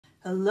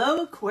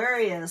Hello,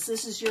 Aquarius.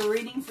 This is your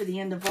reading for the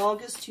end of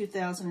August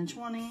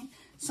 2020.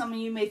 Some of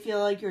you may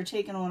feel like you're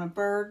taking on a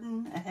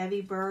burden, a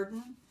heavy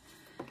burden.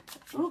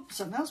 Oops,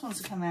 something else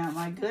wants to come out.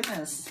 My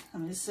goodness.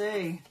 Let me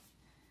see.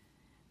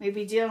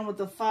 Maybe dealing with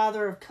the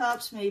Father of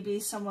Cups,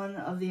 maybe someone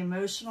of the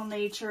emotional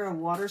nature, a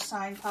water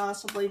sign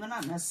possibly, but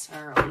not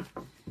necessarily.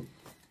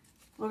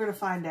 We're going to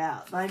find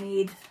out. I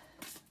need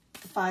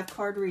a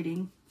 5-card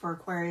reading for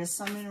Aquarius,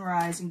 Sun, Moon,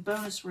 Rising,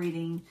 bonus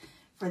reading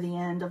for the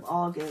end of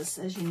August.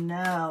 As you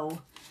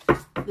know,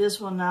 this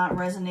will not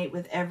resonate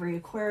with every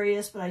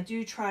Aquarius, but I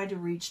do try to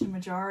reach the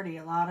majority,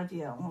 a lot of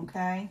you,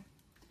 okay?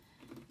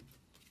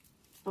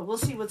 But we'll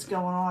see what's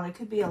going on. It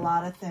could be a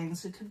lot of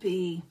things. It could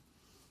be,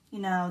 you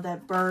know,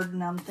 that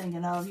burden I'm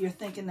thinking of. You're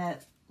thinking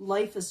that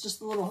life is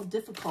just a little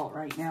difficult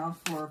right now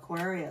for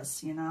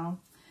Aquarius, you know,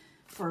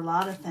 for a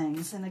lot of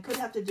things. And it could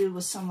have to do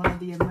with someone of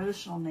the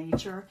emotional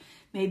nature,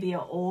 maybe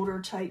an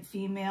older type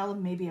female,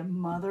 maybe a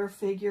mother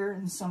figure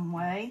in some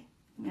way,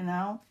 you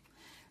know.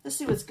 Let's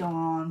see what's going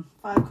on.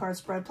 5-card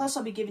spread. Plus,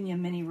 I'll be giving you a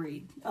mini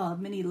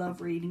love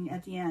reading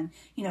at the end.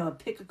 You know, a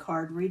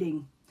pick-a-card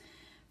reading.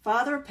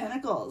 Father of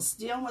Pentacles,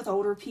 dealing with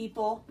older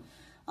people.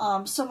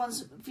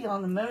 Someone's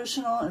feeling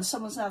emotional and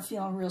someone's not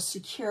feeling real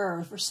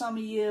secure. For some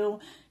of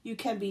you, you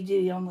can be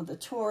dealing with a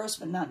Taurus,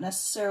 but not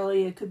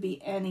necessarily. It could be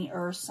any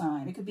earth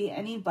sign. It could be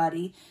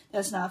anybody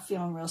that's not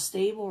feeling real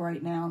stable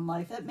right now in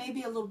life. That may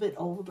be a little bit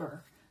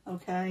older,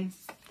 okay?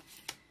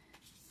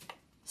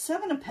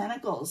 7 of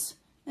Pentacles.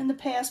 In the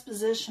past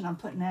position, I'm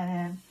putting that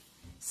in.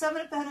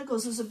 7 of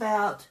Pentacles is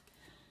about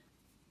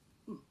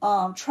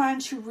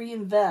trying to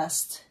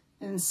reinvest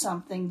in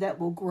something that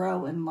will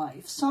grow in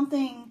life.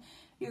 Something,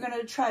 you're going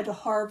to try to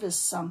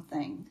harvest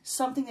something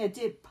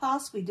that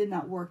possibly did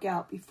not work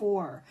out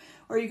before.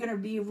 Or you're going to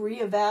be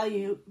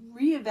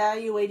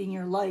reevaluating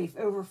your life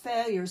over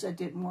failures that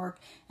didn't work.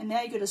 And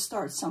now you're going to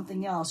start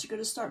something else. You're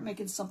going to start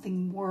making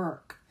something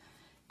work.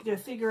 You're going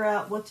to figure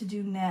out what to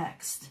do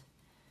next.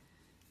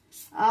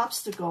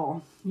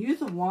 Obstacle.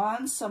 Youth of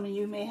Wands. Some of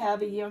you may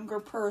have a younger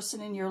person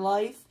in your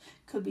life.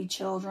 Could be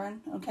children,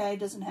 okay?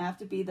 Doesn't have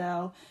to be,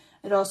 though.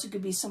 It also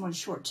could be someone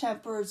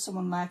short-tempered,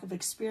 someone lack of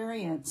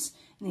experience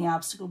in the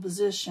obstacle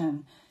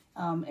position.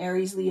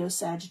 Aries, Leo,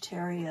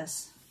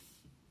 Sagittarius.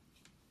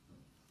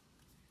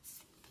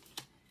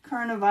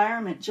 Current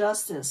environment,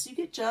 justice. You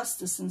get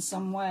justice in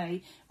some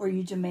way, or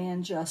you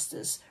demand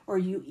justice, or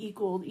you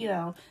equal, you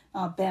know,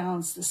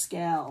 balance the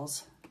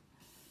scales.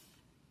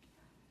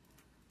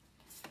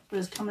 What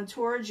is coming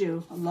towards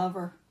you? A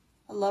lover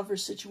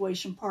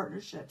situation,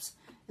 partnerships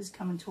is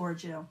coming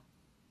towards you.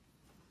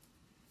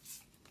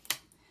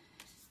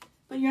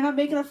 But you're not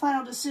making a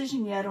final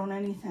decision yet on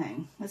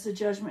anything. That's a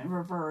Judgment in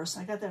reverse.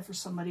 I got that for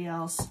somebody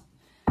else.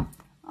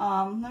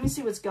 Let me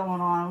see what's going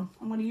on.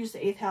 I'm going to use the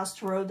 8th House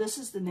Tarot. This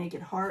is the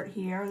Naked Heart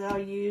here that I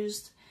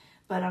used.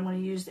 But I'm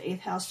going to use the 8th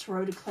House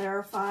Tarot to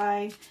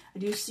clarify. I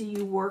do see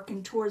you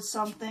working towards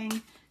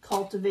something,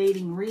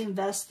 cultivating,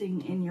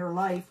 reinvesting in your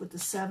life with the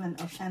 7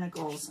 of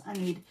Pentacles. I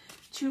need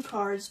 2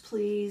 cards,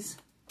 please,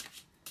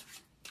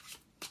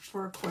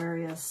 for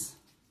Aquarius.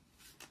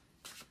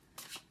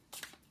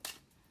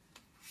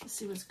 Let's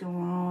see what's going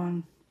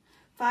on.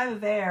 5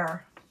 of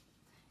Air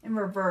in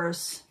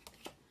reverse.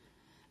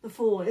 The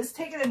Fool is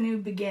taking a new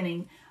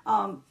beginning.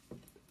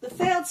 The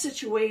failed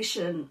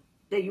situation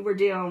that you were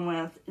dealing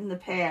with in the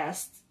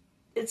past,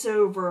 it's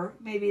over.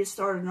 Maybe it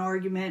started an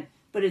argument,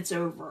 but it's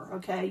over,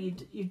 okay?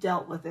 You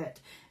dealt with it.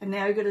 And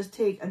now you're going to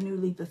take a new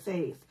leap of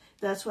faith.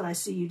 That's what I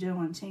see you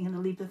doing, taking a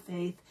leap of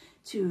faith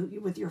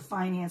with your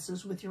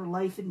finances, with your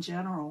life in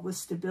general, with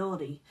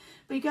stability.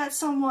 But you got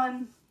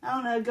someone, I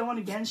don't know, going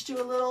against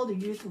you a little, the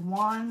Youth of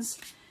Wands.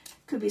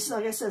 Could be,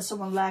 like I said,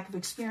 someone lack of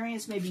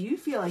experience. Maybe you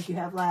feel like you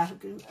have lack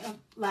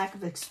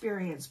of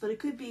experience, but it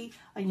could be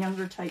a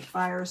younger type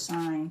fire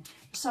sign.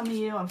 For some of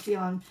you, I'm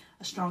feeling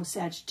a strong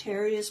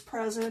Sagittarius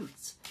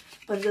presence,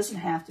 but it doesn't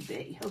have to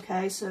be,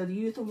 okay? So the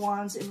Youth of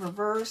Wands in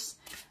reverse.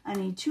 I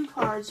need 2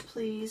 cards,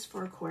 please,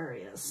 for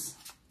Aquarius.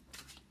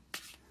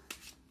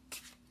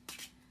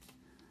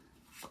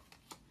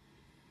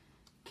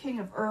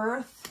 King of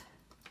Earth.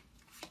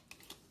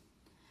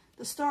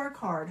 The Star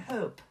card,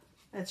 Hope.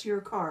 That's your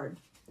card.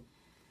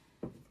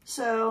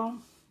 So,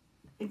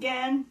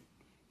 again,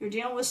 you're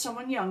dealing with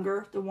someone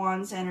younger, the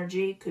Wands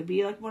energy. Could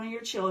be like one of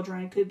your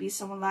children. It could be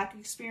someone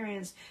lacking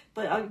experience.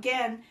 But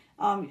again,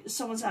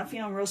 someone's not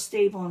feeling real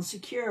stable and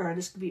secure.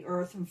 This could be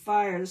Earth and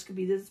Fire. This could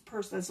be this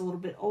person that's a little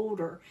bit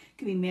older. It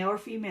could be male or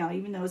female,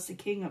 even though it's the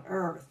King of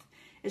Earth.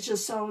 It's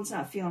just someone's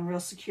not feeling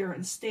real secure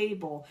and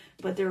stable,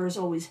 but there is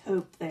always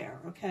hope there,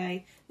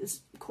 okay?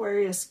 This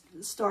Aquarius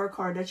Star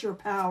card, that's your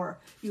power.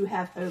 You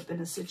have hope in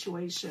a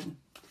situation.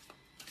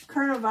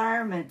 Current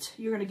environment,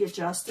 you're going to get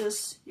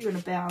justice. You're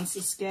going to balance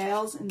the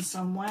scales in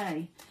some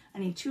way. I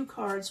need 2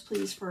 cards,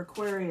 please, for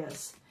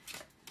Aquarius.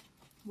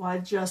 Why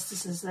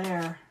justice is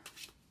there.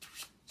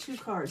 2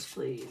 cards,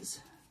 please.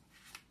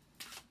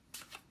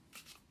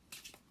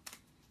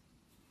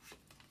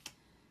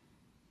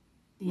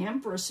 the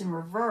Empress in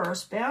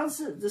reverse,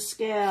 balances the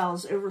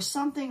scales over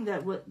something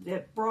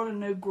that brought in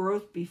no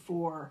growth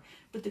before.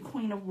 with the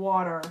Queen of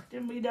Water.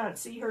 Didn't we not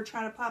see her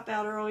trying to pop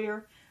out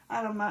earlier?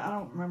 I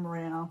don't remember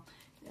now.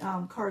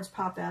 Cards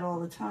pop out all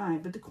the time.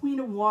 But the Queen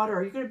of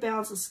Water, you're going to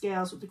balance the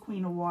scales with the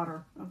Queen of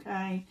Water,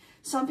 okay?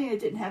 Something that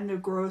didn't have no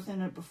growth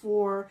in it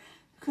before.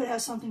 Could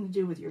have something to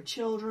do with your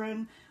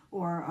children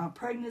or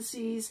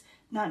pregnancies.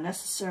 Not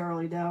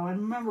necessarily, though. And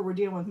remember, we're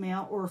dealing with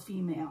male or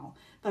female.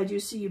 But I do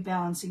see you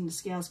balancing the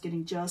scales,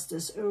 getting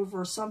justice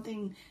over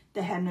something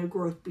that had no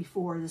growth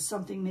before. That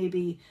something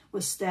maybe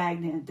was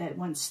stagnant, that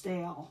went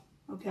stale,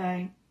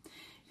 okay?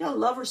 You got a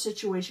lover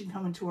situation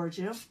coming towards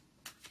you.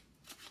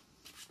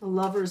 The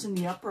Lover's in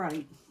the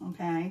upright,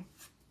 okay?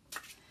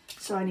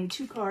 So I need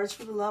 2 cards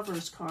for the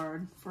Lover's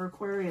card for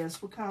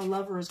Aquarius. What kind of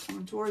lover is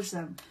coming towards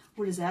them?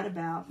 What is that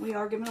about? We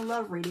are giving a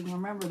love reading,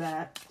 remember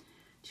that.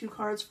 2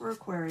 cards for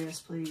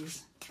Aquarius,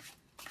 please.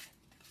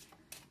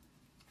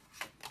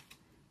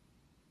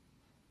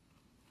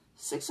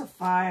 6 of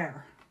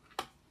Fire.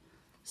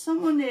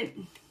 Someone that...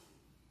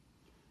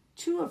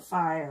 2 of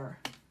Fire.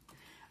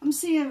 I'm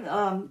seeing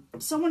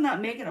someone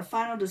not making a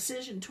final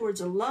decision towards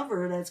a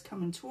lover that's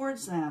coming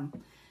towards them.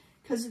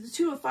 Because the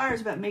 2 of Fire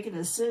is about making a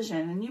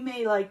decision. And you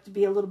may like to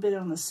be a little bit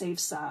on the safe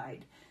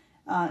side.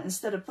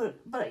 Instead of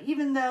but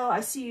even though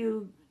I see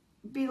you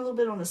be a little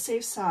bit on the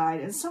safe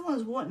side, and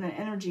someone's wanting an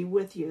energy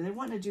with you. They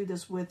want to do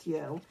this with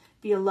you.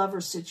 Be a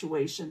lover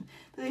situation.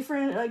 But they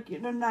feel like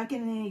you're not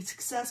getting any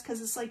success because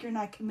it's like you're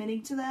not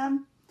committing to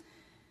them.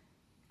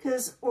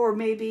 Or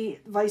maybe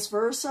vice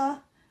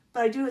versa.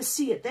 But I do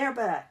see it there,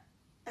 but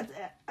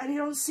I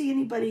don't see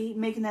anybody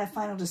making that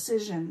final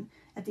decision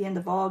at the end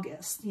of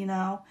August, you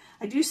know.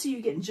 I do see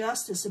you getting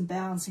justice and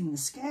balancing the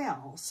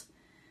scales.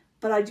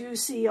 But I do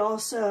see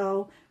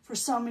also, for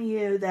some of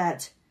you,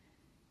 that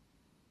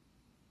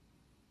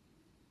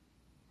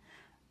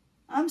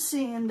I'm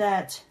seeing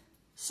that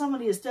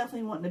somebody is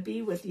definitely wanting to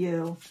be with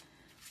you,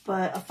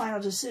 but a final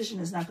decision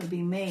is not going to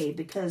be made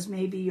because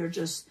maybe you're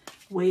just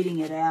waiting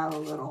it out a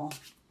little.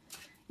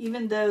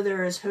 Even though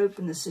there is hope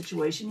in the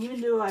situation, even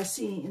though I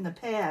see in the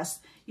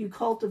past you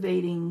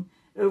cultivating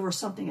over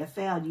something that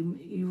failed,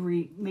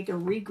 you make a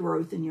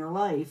regrowth in your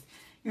life.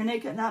 You're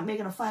not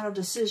making a final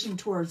decision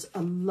towards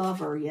a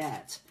lover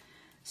yet.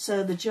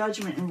 So the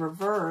Judgment in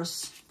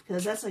reverse,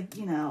 because that's like,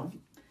 you know,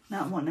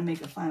 not wanting to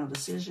make a final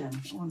decision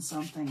on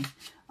something.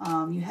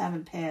 You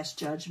haven't passed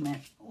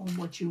judgment on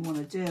what you want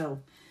to do.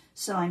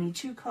 So I need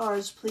 2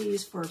 cards,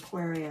 please, for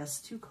Aquarius.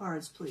 2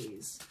 cards,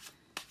 please.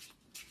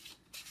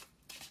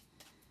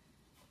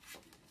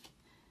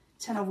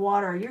 10 of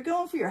Water. You're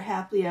going for your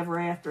happily ever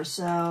after,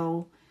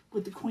 so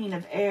with the Queen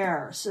of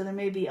Air. So there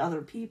may be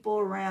other people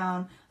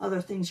around,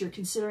 other things you're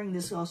considering.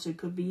 This also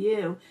could be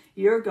you.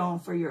 You're going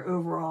for your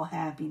overall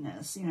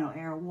happiness, you know,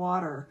 air,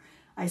 water.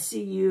 I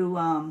see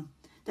you,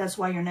 that's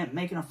why you're not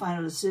making a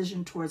final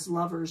decision towards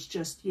lovers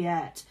just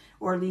yet,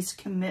 or at least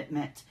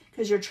commitment,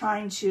 because you're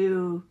trying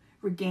to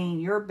regain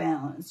your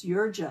balance,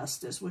 your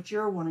justice, what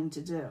you're wanting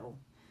to do.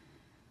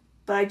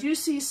 But I do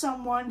see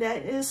someone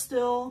that is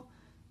still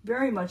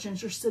very much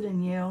interested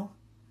in you.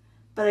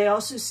 But I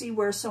also see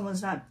where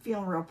someone's not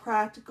feeling real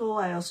practical.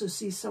 I also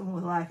see someone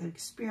with lack of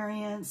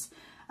experience.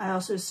 I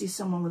also see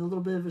someone with a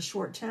little bit of a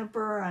short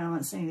temper. I'm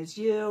not saying it's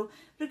you,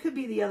 but it could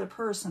be the other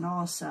person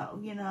also,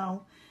 you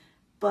know.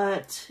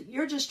 But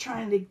you're just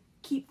trying to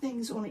keep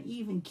things on an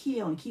even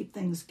keel and keep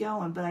things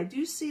going. But I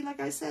do see,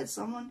 like I said,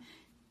 someone,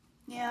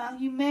 yeah,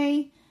 you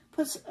may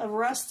put a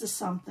rest to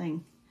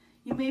something.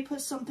 You may put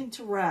something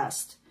to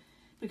rest.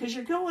 Because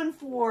you're going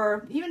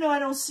for, even though I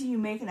don't see you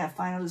making that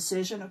final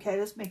decision, okay,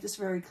 let's make this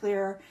very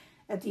clear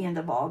at the end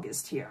of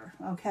August here,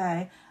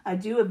 okay? I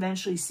do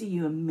eventually see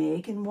you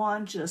making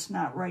one, just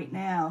not right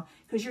now,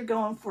 because you're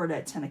going for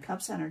that 10 of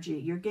Cups energy.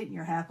 You're getting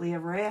your happily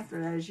ever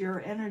after. That is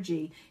your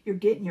energy. You're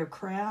getting your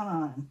crown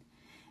on.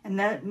 And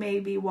that may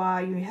be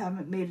why you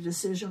haven't made a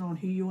decision on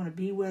who you want to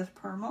be with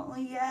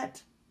permanently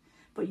yet,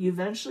 but you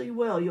eventually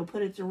will. You'll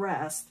put it to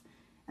rest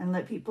and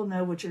let people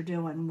know what you're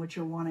doing and what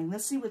you're wanting.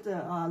 Let's see what the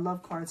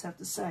love cards have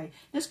to say.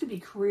 This could be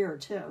career,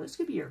 too. This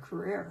could be your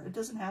career. It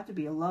doesn't have to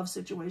be a love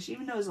situation.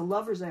 Even though there's a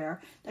lover's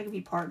there, that could be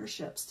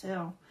partnerships,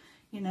 too.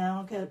 You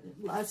know,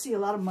 I see a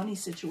lot of money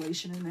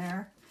situation in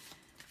there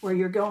where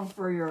you're going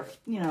for your,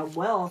 you know,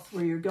 wealth,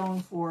 where you're going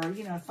for,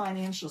 you know,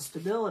 financial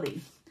stability.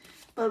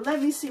 But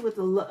let me see what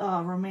the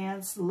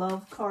romance,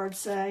 love cards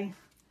say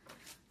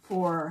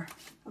for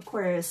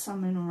Aquarius,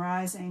 Sun, Moon, and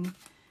Rising.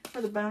 For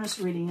the bonus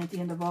reading at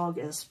the end of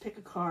August, pick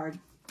a card.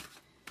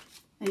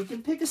 Now you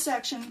can pick a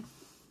section,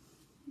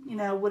 you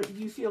know, what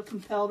you feel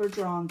compelled or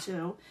drawn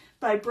to,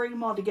 but I bring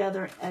them all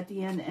together at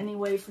the end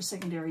anyway for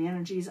secondary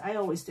energies. I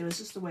always do. It's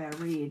just the way I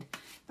read.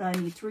 But I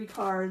need 3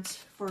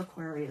 cards for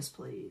Aquarius,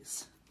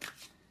 please.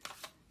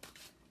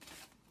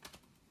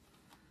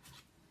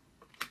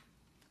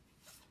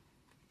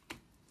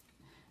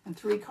 And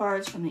 3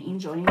 cards from the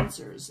Angel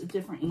Answers, a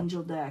different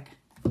angel deck.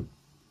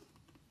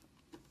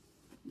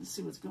 Let's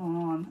see what's going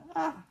on.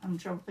 I'm in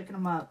trouble picking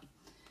them up.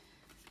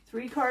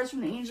 3 cards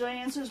from the Angel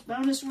Answers.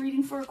 Bonus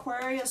reading for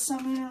Aquarius,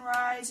 Sun, Moon, and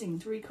Rising.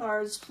 3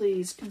 cards,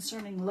 please,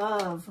 concerning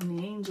love from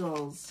the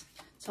angels.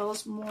 Tell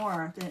us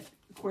more that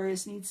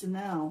Aquarius needs to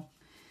know.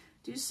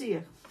 Do you see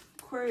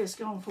Aquarius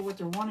going for what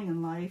they're wanting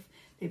in life?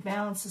 They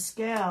balance the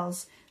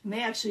scales and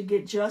they actually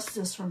get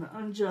justice from an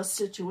unjust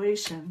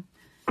situation.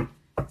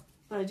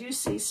 But I do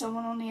see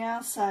someone on the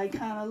outside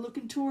kind of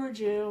looking towards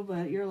you,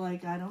 but you're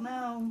like, I don't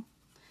know.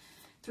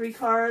 3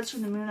 cards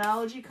from the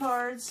Moonology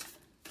cards.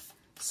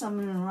 Sun,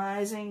 Moon, and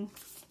Rising.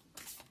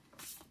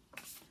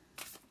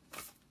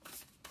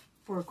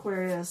 For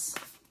Aquarius.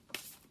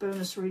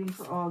 Bonus reading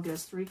for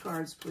August. 3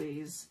 cards,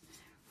 please.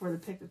 For the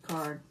pick a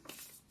card.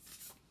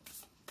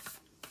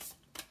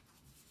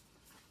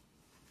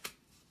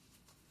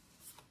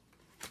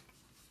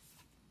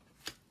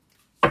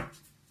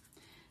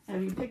 Now,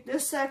 if you pick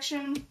this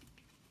section,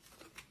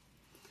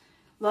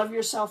 love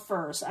yourself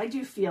first. I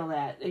do feel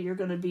that you're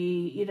going to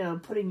be, you know,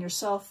 putting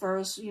yourself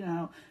first, you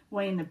know,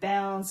 weighing the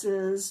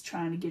balances,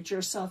 trying to get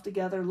yourself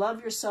together.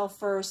 Love yourself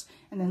first,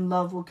 and then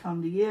love will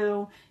come to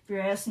you. If you're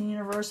asking the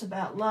universe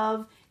about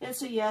love,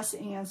 it's a yes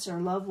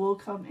answer. Love will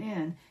come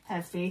in.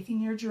 Have faith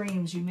in your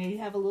dreams. You may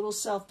have a little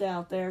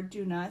self-doubt there.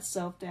 Do not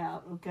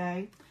self-doubt,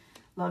 okay?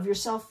 Love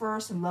yourself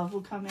first, and love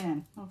will come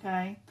in,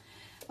 okay?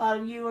 A lot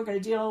of you are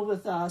going to deal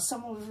with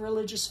someone with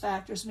religious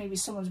factors. Maybe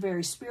someone's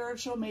very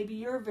spiritual. Maybe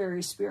you're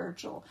very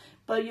spiritual.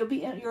 But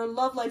your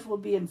love life will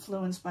be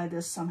influenced by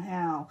this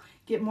somehow.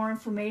 Get more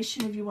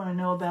information if you want to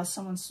know about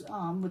someone's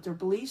what their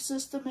belief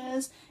system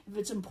is, if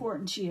it's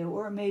important to you,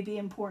 or it may be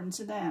important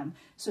to them.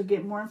 So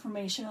get more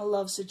information in a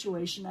love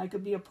situation. That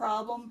could be a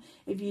problem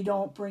if you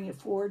don't bring it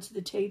forward to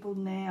the table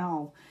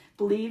now.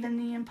 Believe in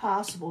the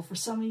impossible. For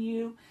some of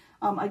you,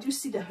 I do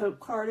see the hope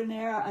card in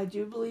there. I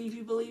do believe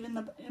you believe in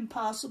the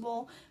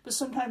impossible, but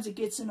sometimes it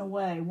gets in the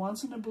way.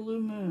 Once in a blue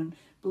moon,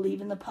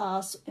 believe in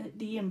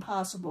the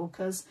impossible,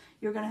 because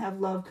you're going to have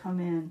love come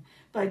in.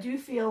 But I do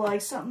feel like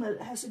something that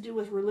has to do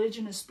with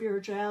religion and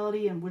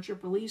spirituality and what your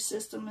belief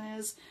system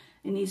is,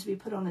 it needs to be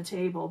put on the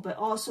table. But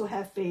also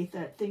have faith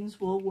that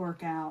things will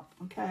work out,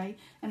 okay?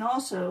 And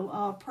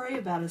also pray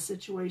about a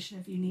situation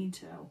if you need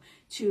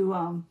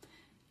to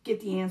get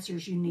the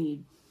answers you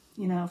need,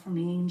 you know, from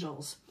the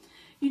angels.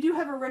 You do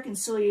have a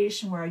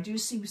reconciliation where I do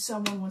see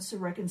someone wants to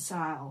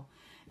reconcile,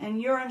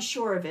 and you're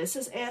unsure of it. It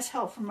says ask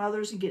help from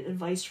others and get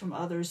advice from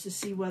others to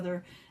see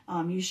whether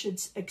you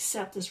should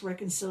accept this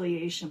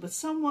reconciliation. But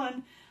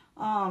someone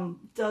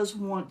does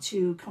want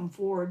to come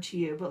forward to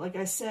you. But like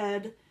I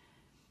said,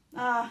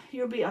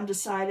 you'll be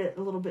undecided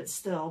a little bit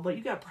still. But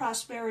you got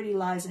prosperity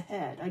lies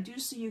ahead. I do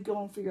see you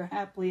going for your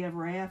happily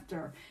ever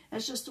after.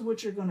 That's just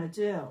what you're going to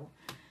do.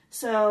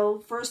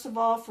 So, first of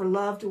all, for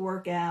love to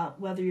work out,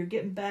 whether you're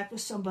getting back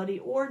with somebody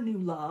or new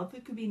love,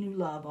 it could be new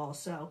love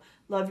also.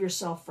 Love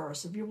yourself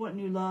first. If you want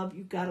new love,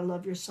 you've got to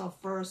love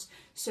yourself first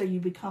so you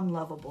become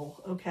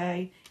lovable,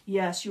 okay?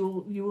 Yes,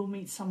 you will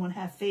meet someone,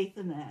 have faith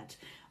in that.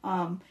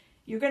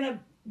 You're going to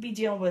be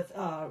dealing with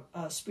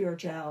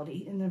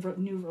spirituality in the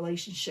new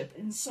relationship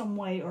in some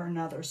way or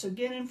another. So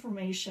get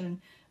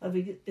information of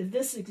if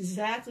this is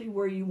exactly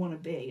where you want to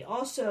be.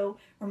 Also,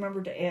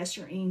 remember to ask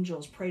your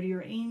angels. Pray to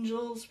your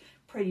angels.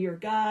 Pray to your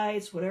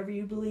guides, whatever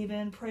you believe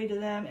in, pray to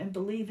them and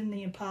believe in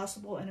the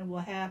impossible, and it will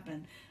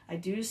happen. I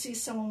do see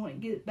someone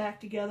want to get back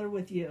together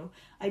with you.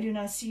 I do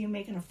not see you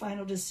making a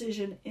final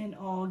decision in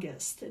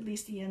August, at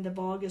least the end of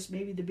August,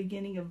 maybe the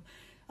beginning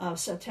of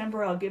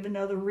September. I'll give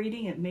another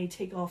reading. It may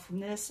take off from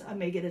this. I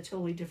may get a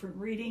totally different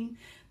reading.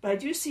 But I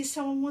do see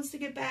someone wants to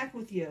get back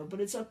with you, but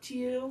it's up to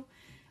you.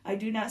 I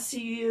do not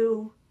see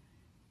you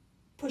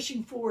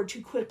pushing forward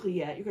too quickly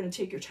yet. You're going to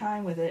take your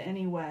time with it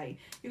anyway.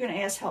 You're going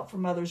to ask help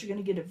from others. You're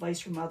going to get advice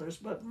from others.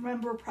 But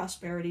remember,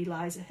 prosperity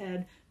lies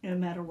ahead no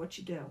matter what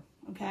you do.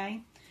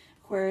 Okay?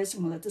 Aquarius, I'm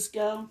going to let this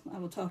go. I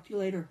will talk to you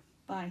later.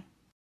 Bye.